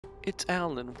It's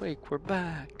Alan Wake, we're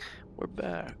back. We're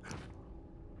back.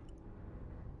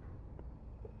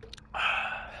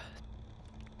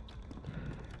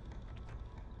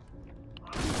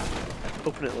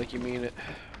 Open it like you mean it.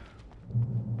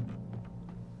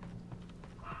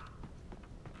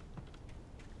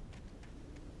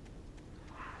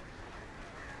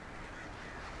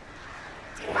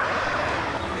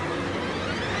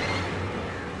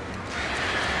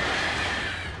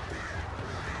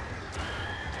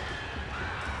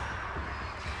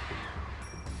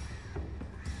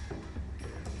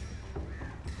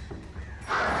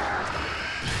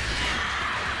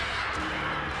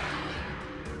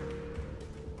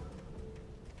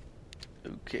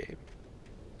 Okay.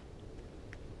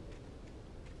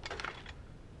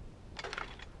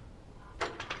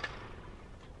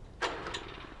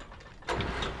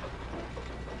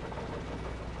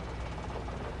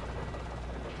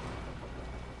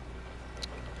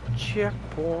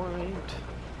 Checkpoint.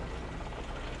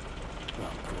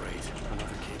 Oh, great.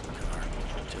 Another cable car.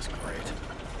 Just great.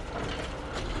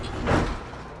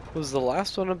 Was the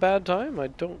last one a bad time? I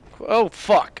don't... Oh,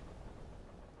 fuck!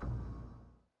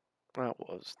 That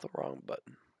was the wrong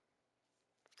button.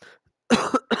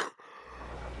 Oh,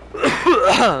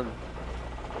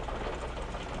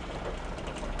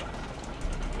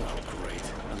 great.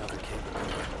 Another cable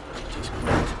car. Just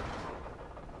great.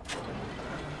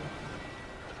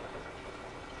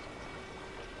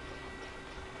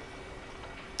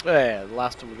 Yeah, the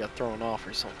last time we got thrown off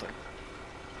or something.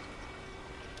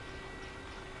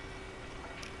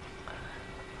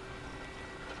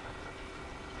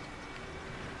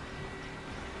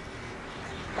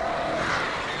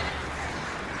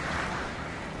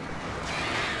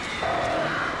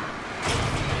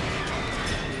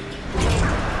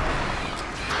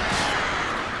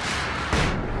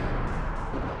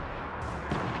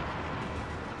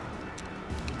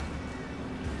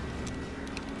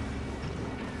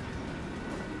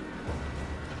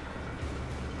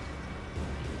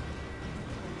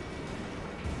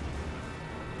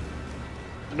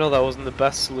 I know that wasn't the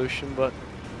best solution, but...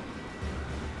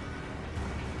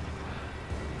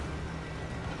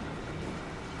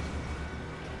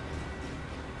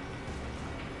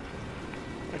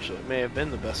 Actually, it may have been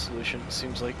the best solution. It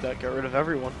seems like that got rid of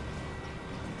everyone.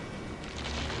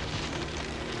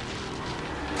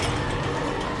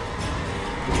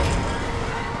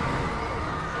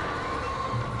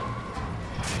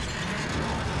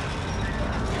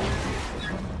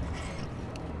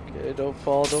 Okay, don't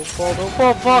fall, don't fall, don't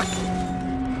fall, fuck!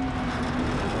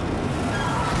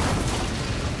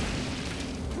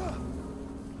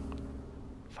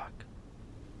 Fuck.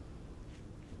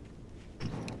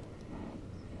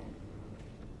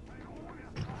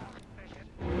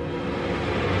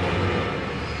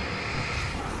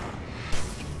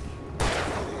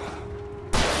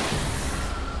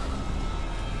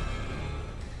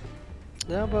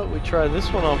 How about we try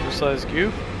this one on for size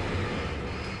cube?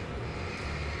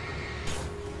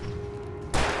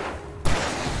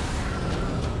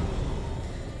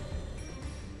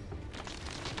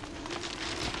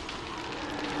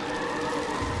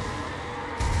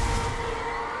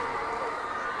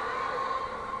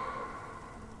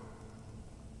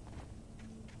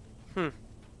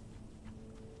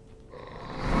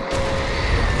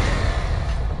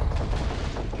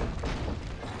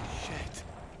 Shit.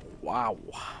 Wow.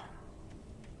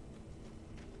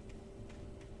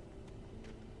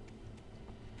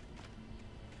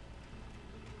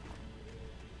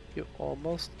 You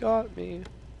almost got me.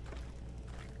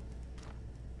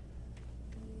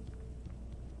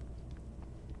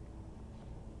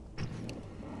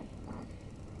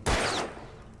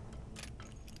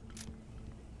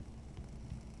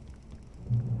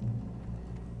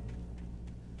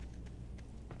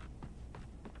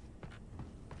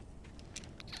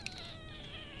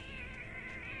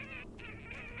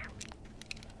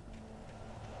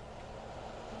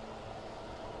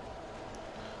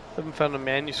 Haven't found a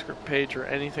manuscript page or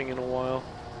anything in a while.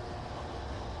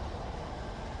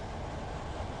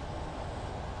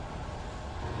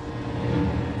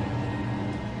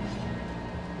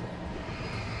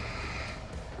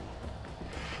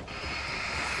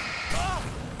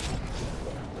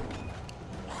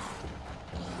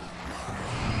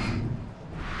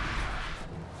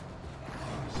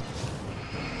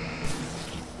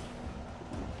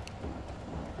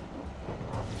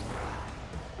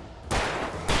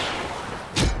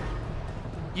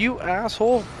 You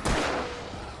asshole!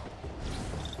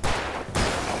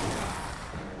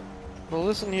 Well,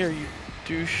 listen here, you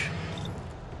douche.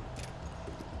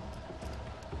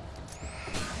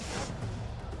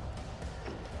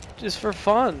 Just for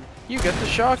fun. You get the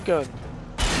shotgun.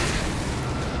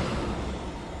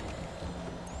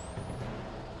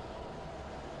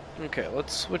 Okay,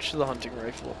 let's switch to the hunting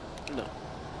rifle. No.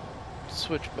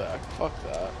 Switch back. Fuck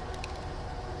that.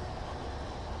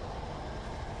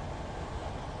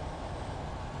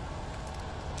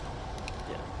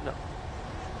 Yeah, no.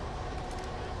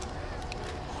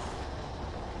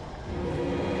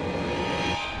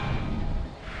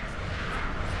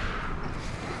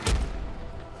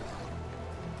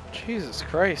 Jesus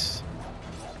Christ.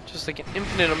 Just like an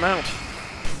infinite amount.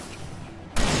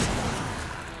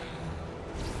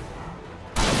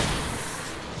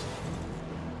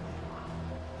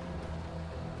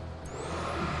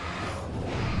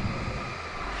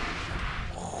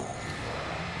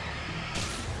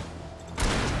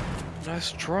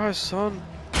 Nice try, son.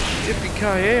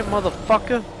 Yippee-ki-yay,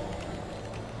 motherfucker.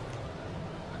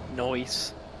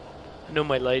 Nice. I know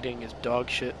my lighting is dog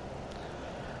shit.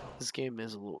 This game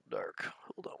is a little dark.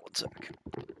 Hold on one sec.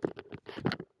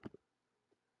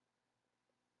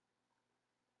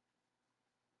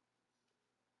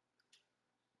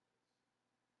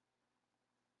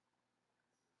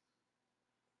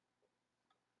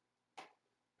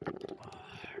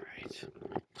 Alright.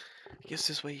 I guess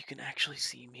this way you can actually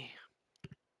see me.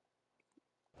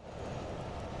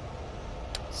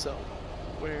 So,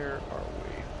 where are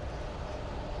we?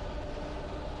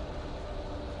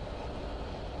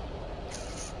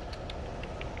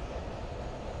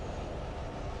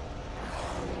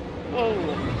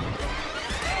 Oh!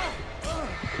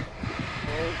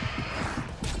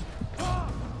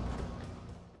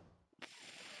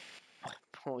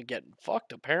 Probably getting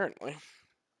fucked, apparently.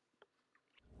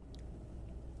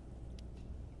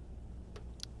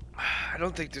 I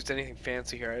don't think there's anything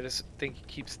fancy here. I just think he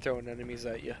keeps throwing enemies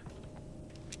at you.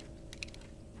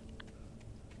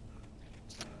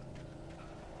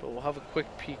 But we'll have a quick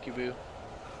peekaboo.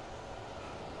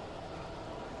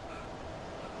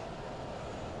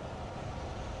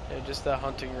 Yeah, just that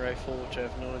hunting rifle, which I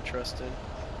have no interest in.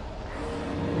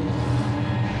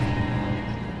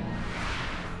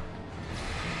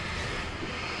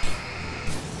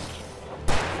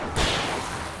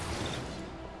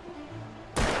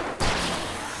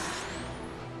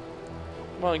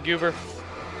 Come on, Goober.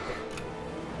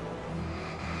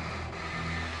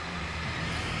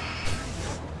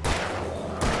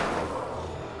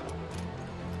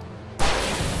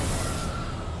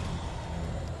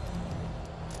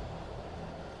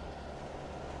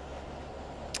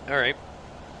 All right.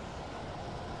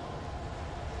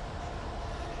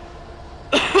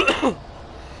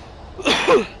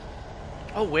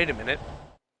 Oh, wait a minute.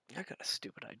 I got a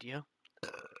stupid idea.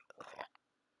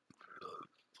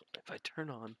 If I turn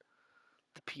on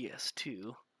the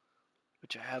PS2,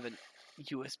 which I have a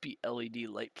USB LED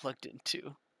light plugged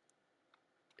into,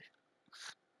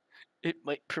 it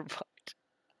might provide.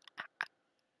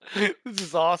 This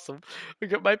is awesome. I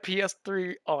got my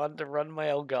PS3 on to run my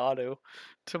Elgato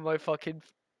to my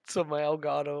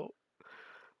Elgato.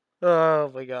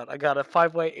 Oh my god. I got a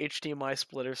 5-way HDMI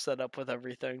splitter set up with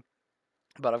everything.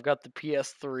 But I've got the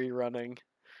PS3 running.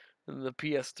 And the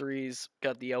PS3's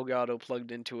got the Elgato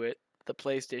plugged into it. The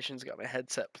PlayStation's got my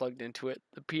headset plugged into it.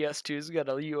 The PS2's got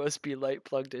a USB light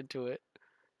plugged into it.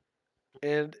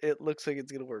 And it looks like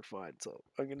it's gonna work fine, so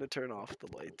I'm gonna turn off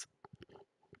the lights.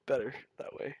 Better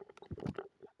that way.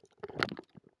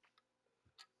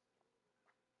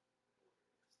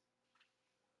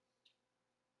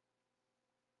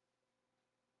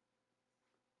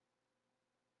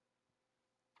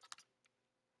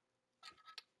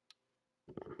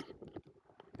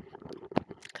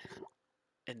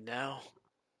 And now,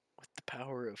 with the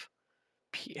power of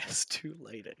PS2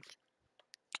 lighting.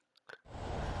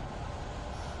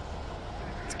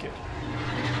 It's good.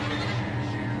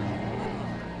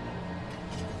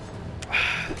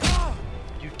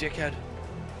 You dickhead.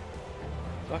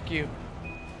 Fuck you.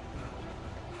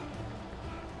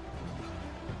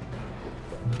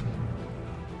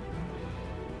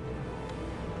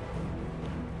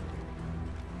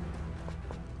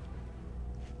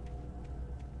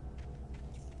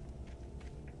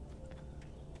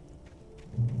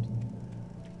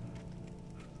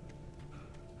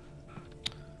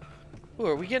 Ooh,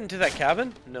 are we getting to that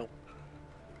cabin? No.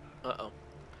 Uh-oh.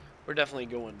 We're definitely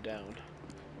going down.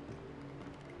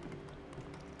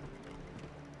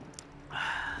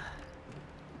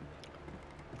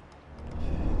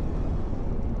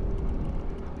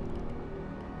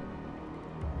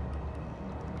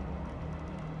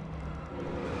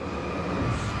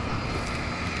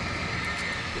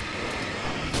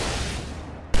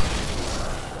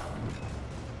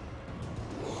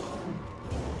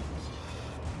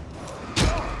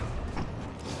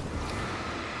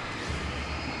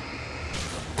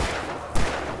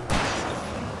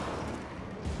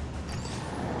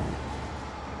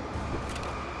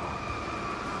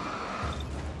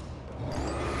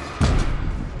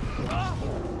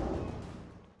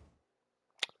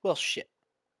 Well, shit.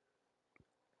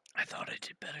 I thought I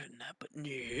did better than that, but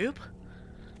nope.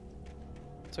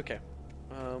 It's okay.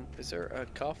 Is there a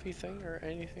coffee thing or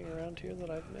anything around here that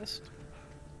I've missed?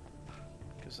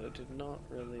 Because I did not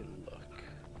really look.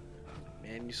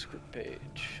 Manuscript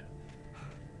page.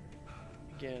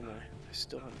 Again, I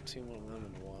still haven't seen one of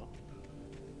them in a while.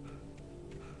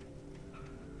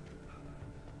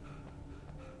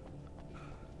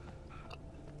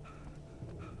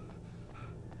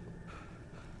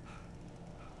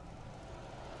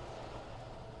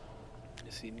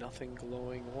 I see nothing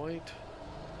glowing white.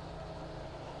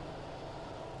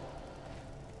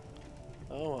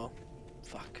 Oh well.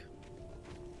 Fuck.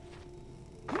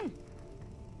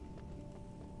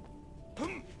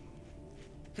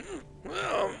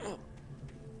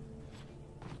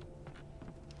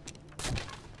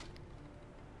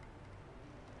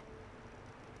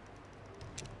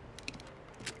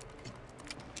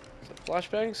 Is that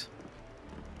flashbangs?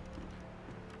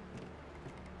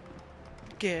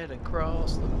 Get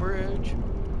across the bridge.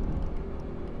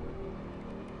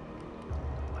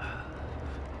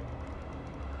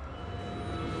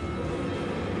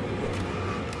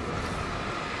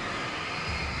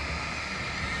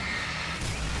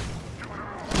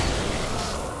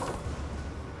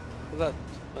 Is that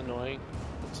annoying?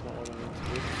 That's not what I meant to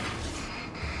do.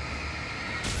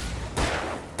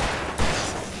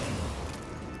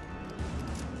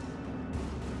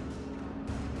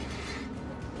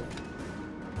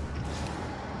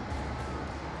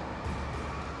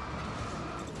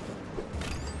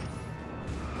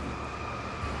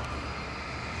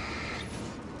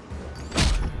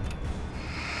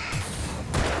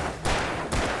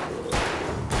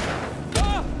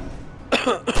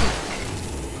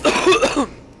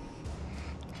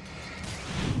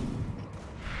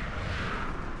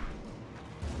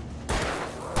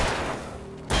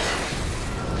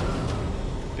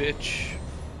 Bitch.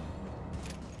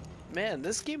 Man,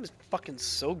 this game is fucking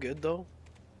so good though.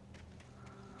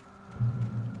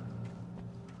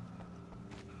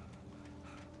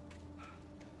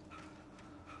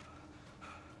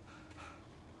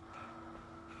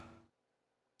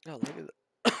 Oh, look at that.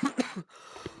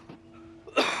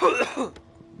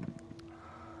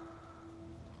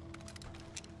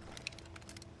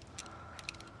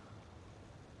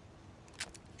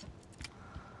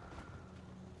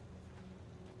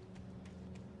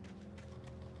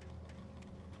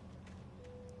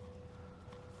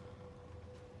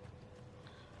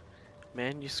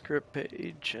 Manuscript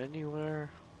page anywhere.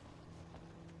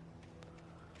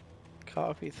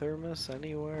 Coffee thermos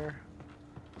anywhere.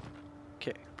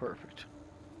 Okay, perfect.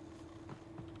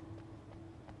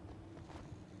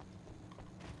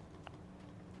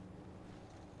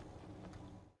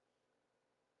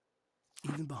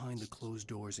 Even behind the closed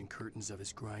doors and curtains of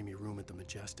his grimy room at the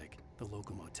Majestic, the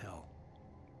local motel,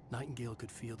 Nightingale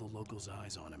could feel the locals'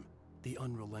 eyes on him, the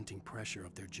unrelenting pressure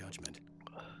of their judgment.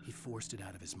 He forced it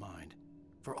out of his mind.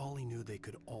 For all he knew, they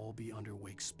could all be under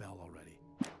Wake's spell already.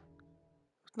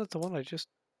 Isn't that the one I just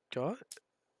got?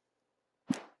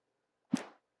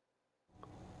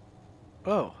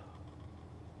 Oh.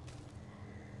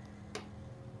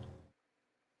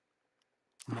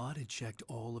 Maud had checked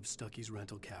all of Stucky's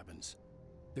rental cabins.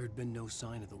 There had been no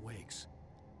sign of the Wakes.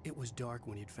 It was dark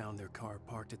when he'd found their car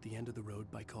parked at the end of the road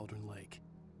by Cauldron Lake.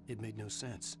 It made no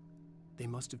sense. They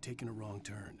must have taken a wrong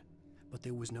turn, but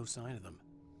there was no sign of them,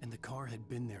 and the car had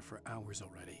been there for hours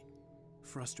already.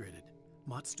 Frustrated,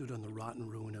 Mott stood on the rotten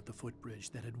ruin of the footbridge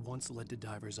that had once led to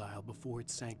Diver's Isle before it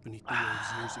sank beneath the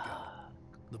waves years ago.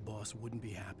 The boss wouldn't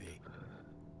be happy.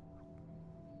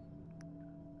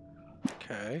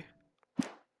 Okay.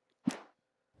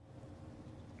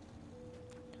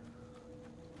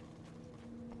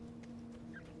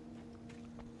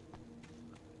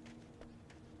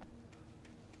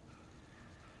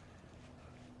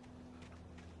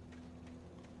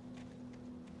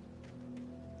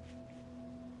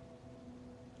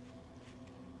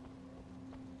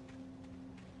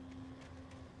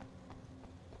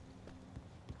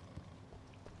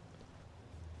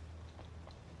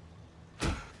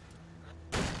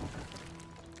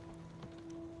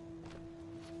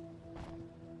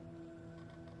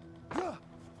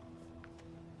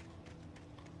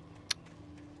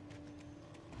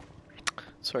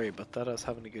 Sorry about that, I was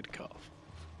having a good cough.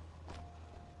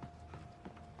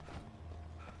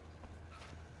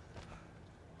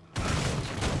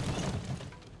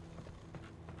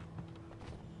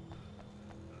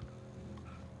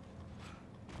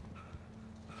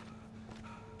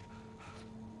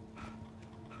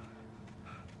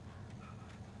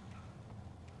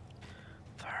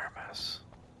 Thermos.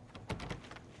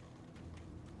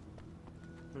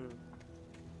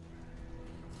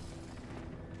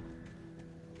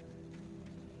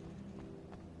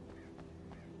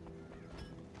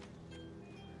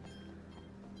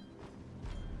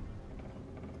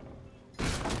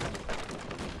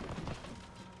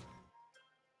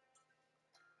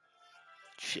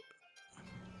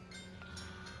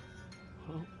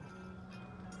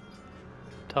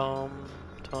 Tom,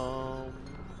 Tom,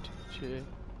 DJ,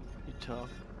 you talk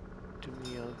to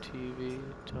me on TV.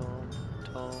 Tom,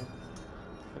 Tom,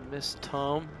 I miss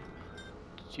Tom.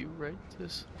 Did you write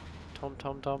this? Tom,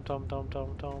 Tom, Tom, Tom, Tom,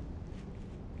 Tom, Tom.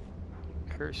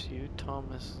 Curse you, Tom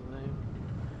is his name.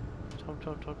 Tom,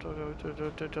 Tom, Tom, Tom, Tom,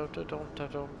 Tom, Tom, Tom, Tom, Tom,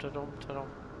 Tom, Tom, Tom, Tom.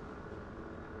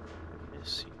 I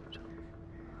miss you, Tom.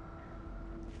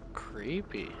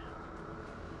 Creepy.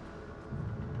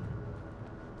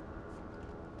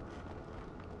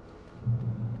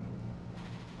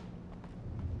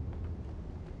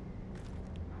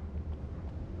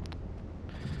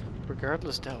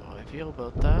 Regardless of how I feel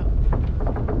about that,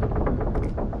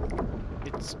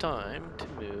 it's time to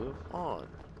move on.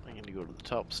 I'm gonna go to the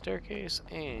top staircase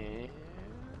and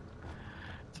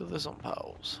throw this on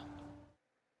pause.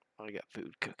 I got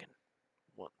food cooking.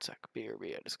 One sec,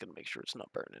 BRB. I just gotta make sure it's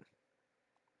not burning.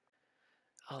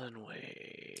 Alan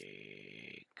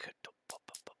Wake.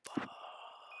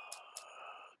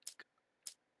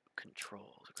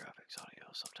 Controls, graphics, audio,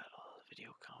 subtitles,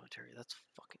 video commentary. That's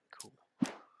fucking cool.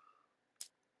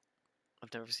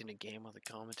 I've never seen a game with a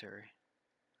commentary.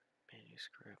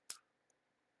 Manuscript.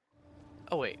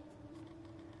 Oh, wait.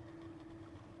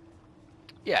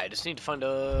 Yeah, I just need to find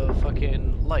a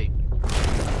fucking light.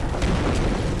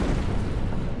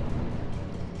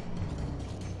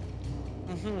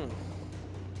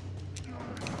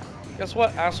 Guess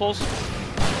what, assholes?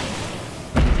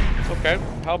 Okay,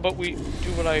 how about we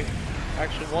do what I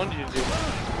actually wanted you to do?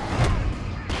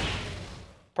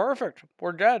 Perfect.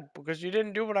 We're dead because you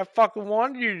didn't do what I fucking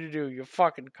wanted you to do, you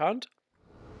fucking cunt.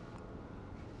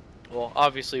 Well,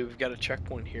 obviously we've got a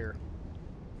checkpoint here.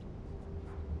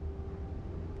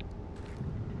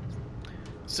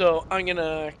 So I'm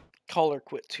gonna call her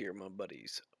quits here. My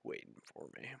buddy's waiting for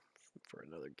me for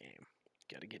another game.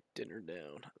 Gotta get dinner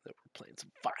down. Then we're playing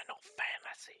some Final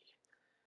Fantasy.